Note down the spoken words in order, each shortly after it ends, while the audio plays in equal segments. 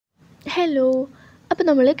Hello. അപ്പോൾ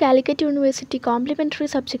നമ്മൾ Calicut university complimentary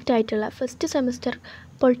subject ആയിട്ടുള്ള ഫസ്റ്റ് സെമസ്റ്റർ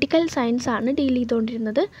പൊളിറ്റിക്കൽ സയൻസ് ആണ് ഡീൽ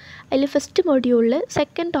ചെയ്തുകൊണ്ടിരുന്നത്. അതിൽ ഫസ്റ്റ് മൊഡ്യൂളിൽ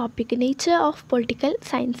second topic nature of political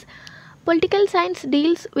science. Political science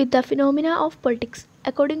deals with the phenomena of politics.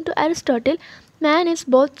 According to Aristotle, man is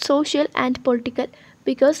both social and political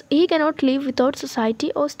because he cannot live without society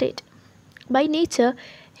or state. By nature,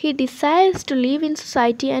 he desires to live in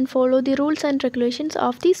society and follow the rules and regulations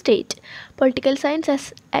of the state. Political science has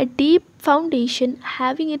a deep foundation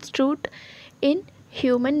having its root in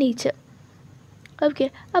human nature. Okay,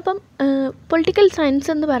 അപ്പം political science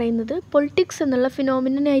എന്ന് പറയുന്നത് politics എന്നുള്ള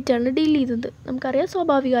ഫിനോമിനനായിട്ടാണ് deal ചെയ്യുന്നത്. നമുക്കറിയാം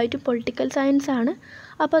സ്വാഭാവികമായിട്ടും political science ആണ്,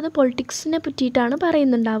 അപ്പോൾ അത് പൊളിറ്റിക്സിനെ പറ്റിയിട്ടാണ്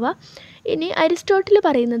പറയുന്നുണ്ടാവുക. ഇനി അരിസ്റ്റോട്ടിൽ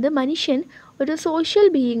പറയുന്നത് മനുഷ്യൻ ഒരു സോഷ്യൽ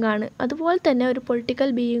ബീയിങ് ആണ്, അതുപോലെ തന്നെ ഒരു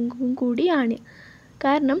പൊളിറ്റിക്കൽ ബീയിങ്ങും കൂടിയാണ്.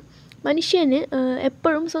 കാരണം മനുഷ്യന്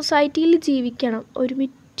എപ്പോഴും സൊസൈറ്റിയിൽ ജീവിക്കണം,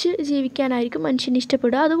 ഒരുമിച്ച് ജീവിക്കാനായിരിക്കും മനുഷ്യന്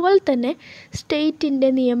ഇഷ്ടപ്പെടുക. അതുപോലെ തന്നെ സ്റ്റേറ്റിൻ്റെ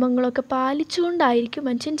നിയമങ്ങളൊക്കെ പാലിച്ചുകൊണ്ടായിരിക്കും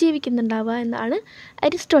മനുഷ്യൻ ജീവിക്കുന്നുണ്ടാവുക എന്നാണ്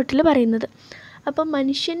അരിസ്റ്റോട്ടിൽ പറയുന്നത്. അപ്പം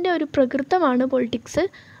മനുഷ്യൻ്റെ ഒരു പ്രകൃതമാണ് പൊളിറ്റിക്സ്.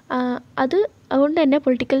 അതുകൊണ്ട് തന്നെ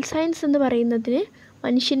പൊളിറ്റിക്കൽ സയൻസ് എന്ന് പറയുന്നതിന്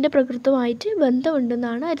മനുഷ്യൻ്റെ പ്രകൃതമായിട്ട്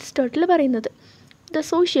ബന്ധമുണ്ടെന്നാണ് അരിസ്റ്റോട്ടിൽ പറയുന്നത്. The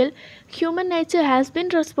social human nature has been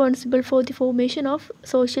responsible for the formation of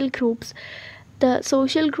social groups. The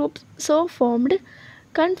social groups so formed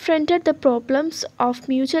confronted the problems of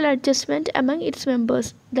mutual adjustment among its members.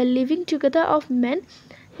 The living together of men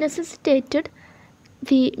necessitated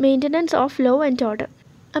the maintenance of law and order.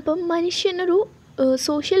 അപ്പം മനുഷ്യനൊരു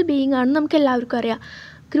social being ആണെന്ന് നമുക്ക് എല്ലാവർക്കും അറിയാം.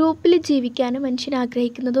 ഗ്രൂപ്പിൽ ജീവിക്കാൻ മനുഷ്യൻ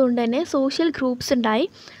ആഗ്രഹിക്കുന്നത് കൊണ്ട് തന്നെ സോഷ്യൽ ഗ്രൂപ്പ്സ് ഉണ്ടായി.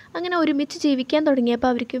 അങ്ങനെ ഒരുമിച്ച് ജീവിക്കാൻ തുടങ്ങിയപ്പോൾ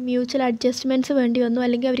അവർക്ക് മ്യൂച്വൽ അഡ്ജസ്റ്റ്മെൻറ്റ്സ് വേണ്ടി വന്നു,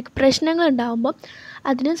 അല്ലെങ്കിൽ അവർക്ക് പ്രശ്നങ്ങൾ ഉണ്ടാകുമ്പോൾ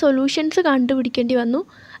അതിന് സൊല്യൂഷൻസ് കണ്ടുപിടിക്കേണ്ടി വന്നു.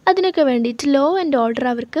 അതിനൊക്കെ വേണ്ടിയിട്ട് ലോ ആൻഡ് ഓർഡർ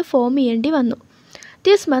അവർക്ക് ഫോം ചെയ്യേണ്ടി വന്നു.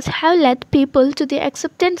 This must have led people to the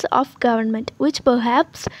acceptance of government, which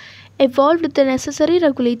perhaps evolved with the necessary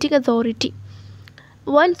regulating authority.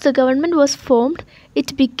 Once the government was formed, it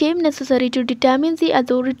became necessary to determine the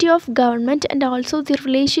authority of government and also the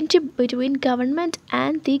relationship between government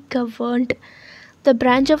and the governed. The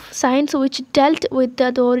branch of science which dealt with the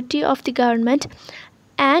authority of the government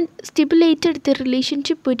and stipulated the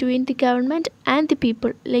relationship between the government and the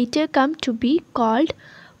people later come to be called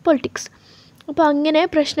politics. അപ്പോൾ അങ്ങനെ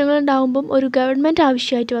പ്രശ്നങ്ങളുണ്ടാകുമ്പം ഒരു government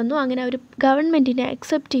ആവശ്യമായിട്ട് വന്നു. അങ്ങനെ ഒരു ഗവൺമെൻറ്റിനെ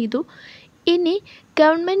accept ചെയ്തു. ഇനി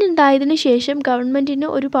ഗവൺമെൻറ് ഉണ്ടായതിനു ശേഷം ഗവൺമെൻറ്റിന്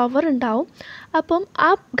ഒരു പവർ ഉണ്ടാവും. അപ്പം ആ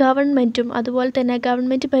ഗവൺമെൻറ്റും അതുപോലെ തന്നെ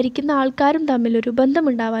ഗവൺമെൻറ് ഭരിക്കുന്ന ആൾക്കാരും തമ്മിലൊരു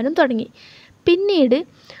ബന്ധമുണ്ടാവാനും തുടങ്ങി. പിന്നീട്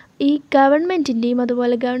ഈ ഗവൺമെൻറ്റിൻ്റെയും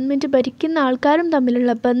അതുപോലെ ഗവൺമെൻറ് ഭരിക്കുന്ന ആൾക്കാരും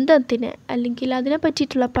തമ്മിലുള്ള ബന്ധത്തിന് അല്ലെങ്കിൽ അതിനെ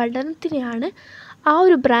പറ്റിയിട്ടുള്ള പഠനത്തിനെയാണ് ആ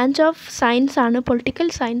ഒരു ബ്രാഞ്ച് ഓഫ് സയൻസ് ആണ് പൊളിറ്റിക്കൽ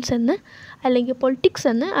സയൻസ് എന്ന് അല്ലെങ്കിൽ പൊളിറ്റിക്സ്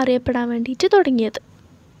എന്ന് അറിയപ്പെടാൻ വേണ്ടിയിട്ട് തുടങ്ങിയത്.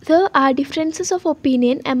 There are differences of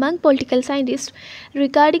opinion among political scientists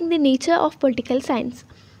regarding the nature of political science.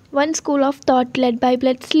 One school of thought led by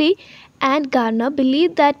Bletchley and Garner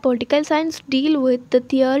believed that political science deal with the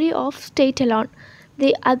theory of state alone.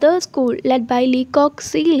 The other school, led by Leacock,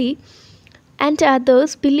 Seeley and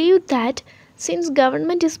others, believed that since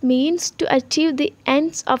government is means to achieve the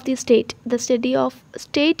ends of the state, the study of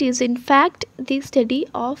state is in fact the study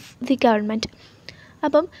of the government.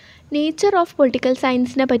 അപ്പം nature of political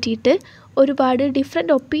സയൻസിനെ പറ്റിയിട്ട് ഒരുപാട്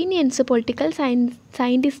different opinions political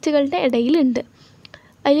സയൻറ്റിസ്റ്റുകളുടെ ഇടയിലുണ്ട്.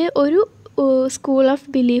 അതിൽ ഒരു school of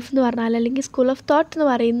belief എന്ന് പറഞ്ഞാൽ അല്ലെങ്കിൽ school of thought എന്ന്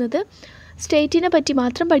പറയുന്നത് സ്റ്റേറ്റിനെ പറ്റി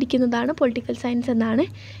മാത്രം പഠിക്കുന്നതാണ് പൊളിറ്റിക്കൽ സയൻസ് എന്നാണ്.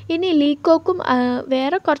 ഇനി ലീക്കോക്കും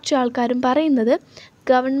വേറെ കുറച്ച് ആൾക്കാരും പറയുന്നത്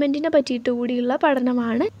ഗവൺമെൻറ്റിനെ പറ്റിയിട്ട് കൂടിയുള്ള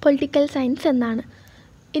പഠനമാണ് പൊളിറ്റിക്കൽ സയൻസ് എന്നാണ്.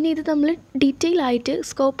 ഇനി ഇത് നമ്മൾ ഡീറ്റെയിൽ ആയിട്ട്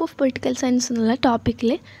സ്കോപ്പ് ഓഫ് പൊളിറ്റിക്കൽ സയൻസ് എന്നുള്ള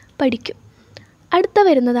ടോപ്പിക്കിൽ പഠിക്കും. അടുത്ത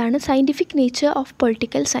വരുന്നതാണ് scientific nature of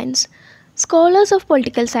political science. Scholars of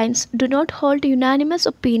political science do not hold unanimous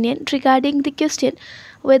opinion regarding the question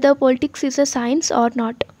whether politics is A science or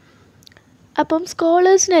not. അപ്പം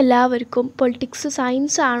സ്കോളേഴ്സിന് എല്ലാവർക്കും പൊളിറ്റിക്സ്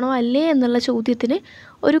സയൻസ് ആണോ അല്ലേ എന്നുള്ള ചോദ്യത്തിന്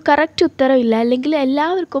ഒരു കറക്റ്റ് ഉത്തരവില്ല, അല്ലെങ്കിൽ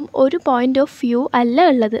എല്ലാവർക്കും ഒരു പോയിൻ്റ് ഓഫ് വ്യൂ അല്ല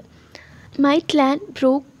ഉള്ളത്. മൈറ്റ്ലാൻഡ്,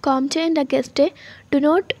 brook, Comte and Auguste do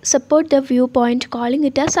not support the view point calling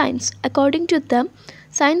it A science. According to them,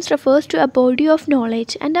 science refers to A body of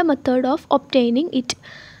knowledge and A method of obtaining it.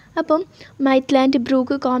 അപ്പം മൈറ്റ്ലാൻഡ്,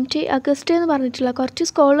 brook, Comte, Auguste എന്ന് പറഞ്ഞിട്ടുള്ള കുറച്ച്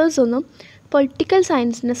സ്കോളേഴ്സൊന്നും political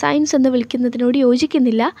സയൻസിനെ science എന്ന് വിളിക്കുന്നതിനോട്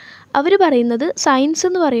യോജിക്കുന്നില്ല. അവർ പറയുന്നത് science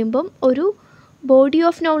എന്ന് പറയുമ്പം ഒരു ബോഡി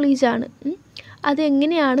ഓഫ് നോളേജാണ്.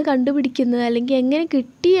 അതെങ്ങനെയാണ് കണ്ടുപിടിക്കുന്നത് അല്ലെങ്കിൽ എങ്ങനെ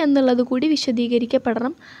കിട്ടി എന്നുള്ളത് കൂടി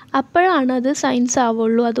വിശദീകരിക്കപ്പെടണം, അപ്പോഴാണ് അത് സയൻസ്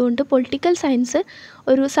ആവുള്ളൂ. അതുകൊണ്ട് പൊളിറ്റിക്കൽ സയൻസ്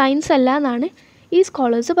ഒരു സയൻസ് അല്ല എന്നാണ് ഈ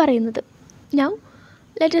സ്കോളേഴ്സ് പറയുന്നത്. Now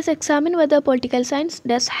let us examine whether political science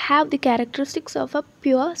does have the characteristics of a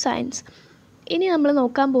pure science. ഇനി നമ്മൾ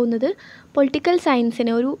നോക്കാൻ പോകുന്നത് പൊളിറ്റിക്കൽ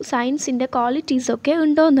സയൻസിന് ഒരു സയൻസിൻ്റെ ക്വാളിറ്റീസൊക്കെ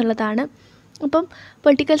ഉണ്ടോ എന്നുള്ളതാണ്. അപ്പം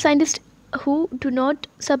political scientist who do not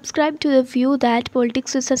subscribe to the view that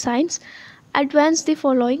politics is a science advance the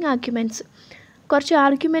following arguments. കുറച്ച്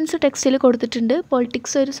ആർഗ്യുമെൻറ്റ്സ് ടെക്സ്റ്റിൽ കൊടുത്തിട്ടുണ്ട്.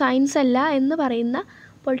 പൊളിറ്റിക്സ് ഒരു സയൻസ് അല്ല എന്ന് പറയുന്ന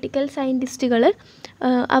പൊളിറ്റിക്കൽ സയൻറ്റിസ്റ്റുകൾ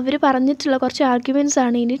അവർ പറഞ്ഞിട്ടുള്ള കുറച്ച് ആർഗ്യുമെൻറ്റ്സ്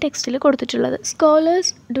ആണ് ഇനി ടെക്സ്റ്റിൽ കൊടുത്തിട്ടുള്ളത്.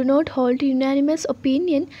 Scholars do not hold unanimous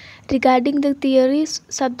opinion regarding the theories,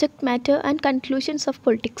 subject matter and conclusions of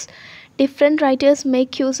politics. Different writers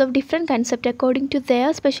make use of different concepts according to their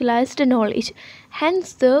specialized knowledge. Hence,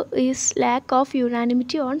 there is lack of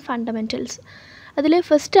unanimity on fundamentals. അതിൽ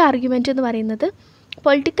first argument എന്ന് പറയുന്നത്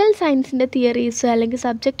political സയൻസിൻ്റെ theories അല്ലെങ്കിൽ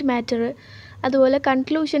subject matter അതുപോലെ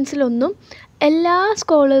കൺക്ലൂഷൻസിലൊന്നും എല്ലാ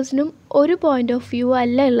സ്കോളേഴ്സിനും ഒരു point of view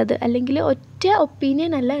അല്ല ഉള്ളത്, അല്ലെങ്കിൽ ഒറ്റ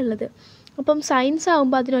ഒപ്പീനിയൻ അല്ല ഉള്ളത്. അപ്പം സയൻസ്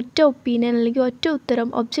ആകുമ്പോൾ അതിനൊറ്റ ഒപ്പീനിയൻ അല്ലെങ്കിൽ ഒറ്റ ഉത്തരം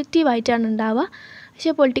ഒബ്ജക്റ്റീവായിട്ടാണ് ഉണ്ടാവുക.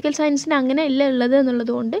 പക്ഷേ പൊളിറ്റിക്കൽ സയൻസിന് അങ്ങനെ അല്ല ഉള്ളത്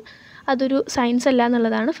എന്നുള്ളത് കൊണ്ട് അതൊരു സയൻസ് അല്ല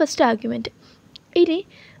എന്നുള്ളതാണ് ഫസ്റ്റ് ആർഗ്യുമെൻറ്റ്. ഇനി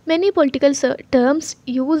many political terms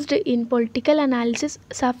used in political analysis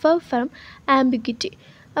suffer from ambiguity.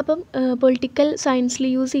 അപ്പം പൊളിറ്റിക്കൽ സയൻസിൽ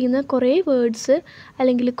യൂസ് ചെയ്യുന്ന കുറേ വേർഡ്സ്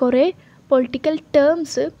അല്ലെങ്കിൽ കുറേ പൊളിറ്റിക്കൽ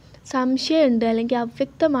ടേംസ് സംശയമുണ്ട് അല്ലെങ്കിൽ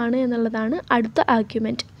അവ്യക്തമാണ് എന്നുള്ളതാണ് അടുത്ത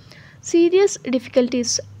argument. Serious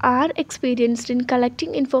difficulties are experienced in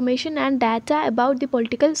collecting information and data about the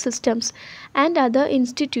political systems and other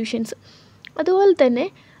institutions. അതുപോലെ തന്നെ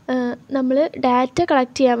നമ്മൾ ഡാറ്റ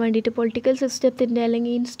കളക്ട് ചെയ്യാൻ വേണ്ടിയിട്ട് പൊളിറ്റിക്കൽ സിസ്റ്റത്തിൻ്റെ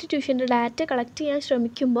അല്ലെങ്കിൽ ഇൻസ്റ്റിറ്റ്യൂഷൻ്റെ ഡാറ്റ കളക്ട് ചെയ്യാൻ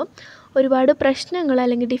ശ്രമിക്കുമ്പോൾ ഒരുപാട് പ്രശ്നങ്ങൾ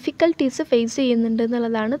അല്ലെങ്കിൽ ഡിഫിക്കൽട്ടീസ് ഫേസ് ചെയ്യുന്നുണ്ട്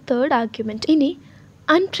എന്നുള്ളതാണ് തേർഡ് ആർഗ്യുമെൻറ്റ്. ഇനി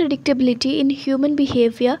unpredictability in human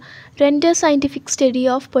behavior render scientific study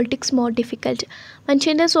of politics more difficult.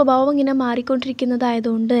 മനുഷ്യൻ്റെ സ്വഭാവം ഇങ്ങനെ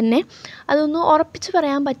മാറിക്കൊണ്ടിരിക്കുന്നതായതുകൊണ്ട് തന്നെ അതൊന്നും ഉറപ്പിച്ച്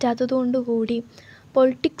പറയാൻ പറ്റാത്തതുകൊണ്ട് കൂടി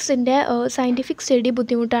പൊളിറ്റിക്സിൻ്റെ സയൻറ്റിഫിക് സ്റ്റഡി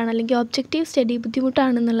ബുദ്ധിമുട്ടാണ് അല്ലെങ്കിൽ ഒബ്ജക്റ്റീവ് സ്റ്റഡി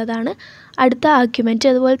ബുദ്ധിമുട്ടാണെന്നുള്ളതാണ് അടുത്ത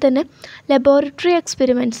ആർഗ്യുമെൻറ്റ്. അതുപോലെ തന്നെ laboratory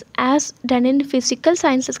experiments as done in physical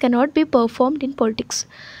sciences cannot be performed in politics.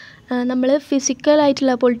 നമ്മൾ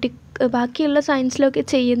ഫിസിക്കലായിട്ടുള്ള ബാക്കിയുള്ള സയൻസിലൊക്കെ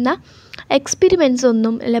ചെയ്യുന്ന എക്സ്പെരിമെൻറ്റ്സ്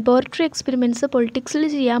ഒന്നും ലബോറട്ടറി എക്സ്പെരിമെൻറ്റ്സ് പൊളിറ്റിക്സിൽ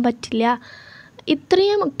ചെയ്യാൻ പറ്റില്ല.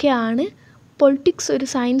 ഇത്രയുമൊക്കെയാണ് പൊളിറ്റിക്സ് ഒരു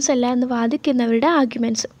സയൻസ് അല്ല എന്ന് വാദിക്കുന്നവരുടെ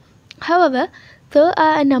arguments. However, there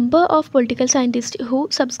are a number of political scientists who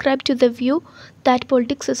subscribe to the view that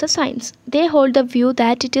politics is a science. They hold the view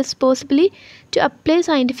that it is possible to apply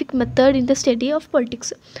scientific method in the study of politics.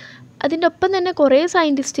 അതിൻ്റെ ഒപ്പം തന്നെ കുറേ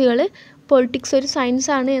സയൻറ്റിസ്റ്റുകൾ politics ഒരു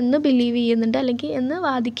സയൻസാണ് എന്ന് believe ചെയ്യുന്നുണ്ട് അല്ലെങ്കിൽ എന്ന്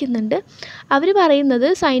വാദിക്കുന്നുണ്ട്. അവർ പറയുന്നത്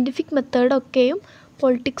സയൻറ്റിഫിക് മെത്തേഡൊക്കെയും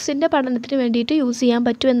പൊളിറ്റിക്സിൻ്റെ പഠനത്തിന് വേണ്ടിയിട്ട് യൂസ് ചെയ്യാൻ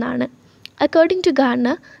പറ്റുമെന്നാണ്. According to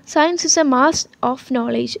Gardner, science is a mass of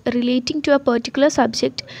knowledge relating to a particular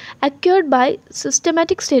subject acquired by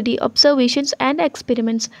systematic study, observations and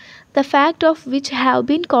experiments, the fact of which have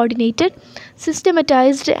been coordinated,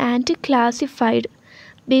 systematized and classified.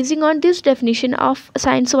 Basing on this definition of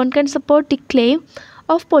science, one can support the claim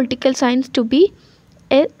of political science to be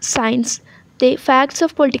a science. The facts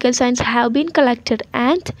of political science have been collected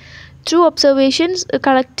and through observation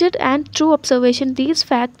these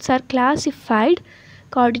facts are classified,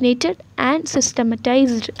 coordinated and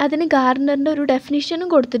systematized. അതിന് ഗാർണറിൻ്റെ ഒരു ഡെഫിനിഷനും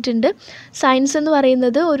കൊടുത്തിട്ടുണ്ട്. Science എന്ന്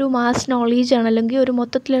പറയുന്നത് ഒരു mass നോളേജാണ് അല്ലെങ്കിൽ ഒരു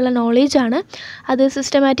മൊത്തത്തിലുള്ള നോളേജാണ്. അത്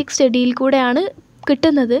സിസ്റ്റമാറ്റിക് സ്റ്റഡിയിൽ കൂടെയാണ്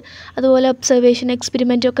കിട്ടുന്നത്. അതുപോലെ ഒബ്സർവേഷൻ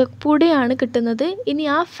എക്സ്പെരിമെൻറ്റൊക്കെ കൂടെയാണ് കിട്ടുന്നത്. ഇനി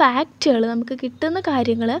ആ ഫാക്റ്റുകൾ നമുക്ക് കിട്ടുന്ന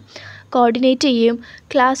കാര്യങ്ങൾ കോർഡിനേറ്റ് ചെയ്യുകയും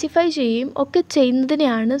ക്ലാസിഫൈ ചെയ്യുകയും ഒക്കെ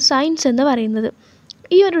ചെയ്യുന്നതിനെയാണ് സയൻസ് എന്ന് പറയുന്നത്.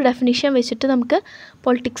 ഈ ഒരു ഡെഫിനിഷൻ വെച്ചിട്ട് നമുക്ക്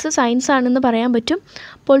പൊളിറ്റിക്സ് സയൻസ് ആണെന്ന് പറയാൻ പറ്റും.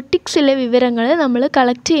 പൊളിറ്റിക്സിലെ വിവരങ്ങൾ നമ്മൾ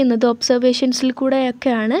കളക്ട് ചെയ്യുന്നത് ഒബ്സർവേഷൻസിൽ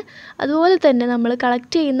കൂടെയൊക്കെയാണ്. അതുപോലെ തന്നെ നമ്മൾ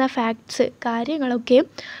കളക്ട് ചെയ്യുന്ന ഫാക്ട്സ് കാര്യങ്ങളൊക്കെയും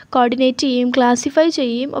കോർഡിനേറ്റ് ചെയ്യുകയും ക്ലാസിഫൈ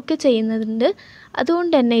ചെയ്യുകയും ഒക്കെ ചെയ്യുന്നുണ്ട്.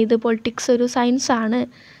 അതുകൊണ്ട് തന്നെ ഇത് പൊളിറ്റിക്സ് ഒരു സയൻസ് ആണ്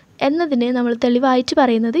എന്നതിന് നമ്മൾ തെളിവായിട്ട്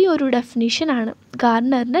പറയുന്നത് ഈ ഒരു ഡെഫിനിഷനാണ്,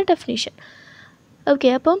 ഗാർണറിൻ്റെ ഡെഫിനിഷൻ. ഓക്കെ,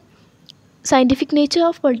 അപ്പം scientific nature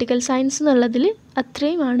of political science എന്നുള്ളതിൽ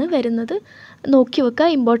അത്രയുമാണ് വരുന്നത്. നോക്കി വെക്കുക,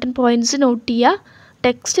 ഇമ്പോർട്ടൻറ്റ് പോയിൻറ്റ്സ് നോട്ട് ചെയ്യുക.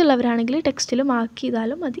 ടെക്സ്റ്റ് ഉള്ളവരാണെങ്കിൽ ടെക്സ്റ്റിൽ മാർക്ക്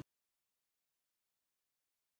ചെയ്താലും മതി.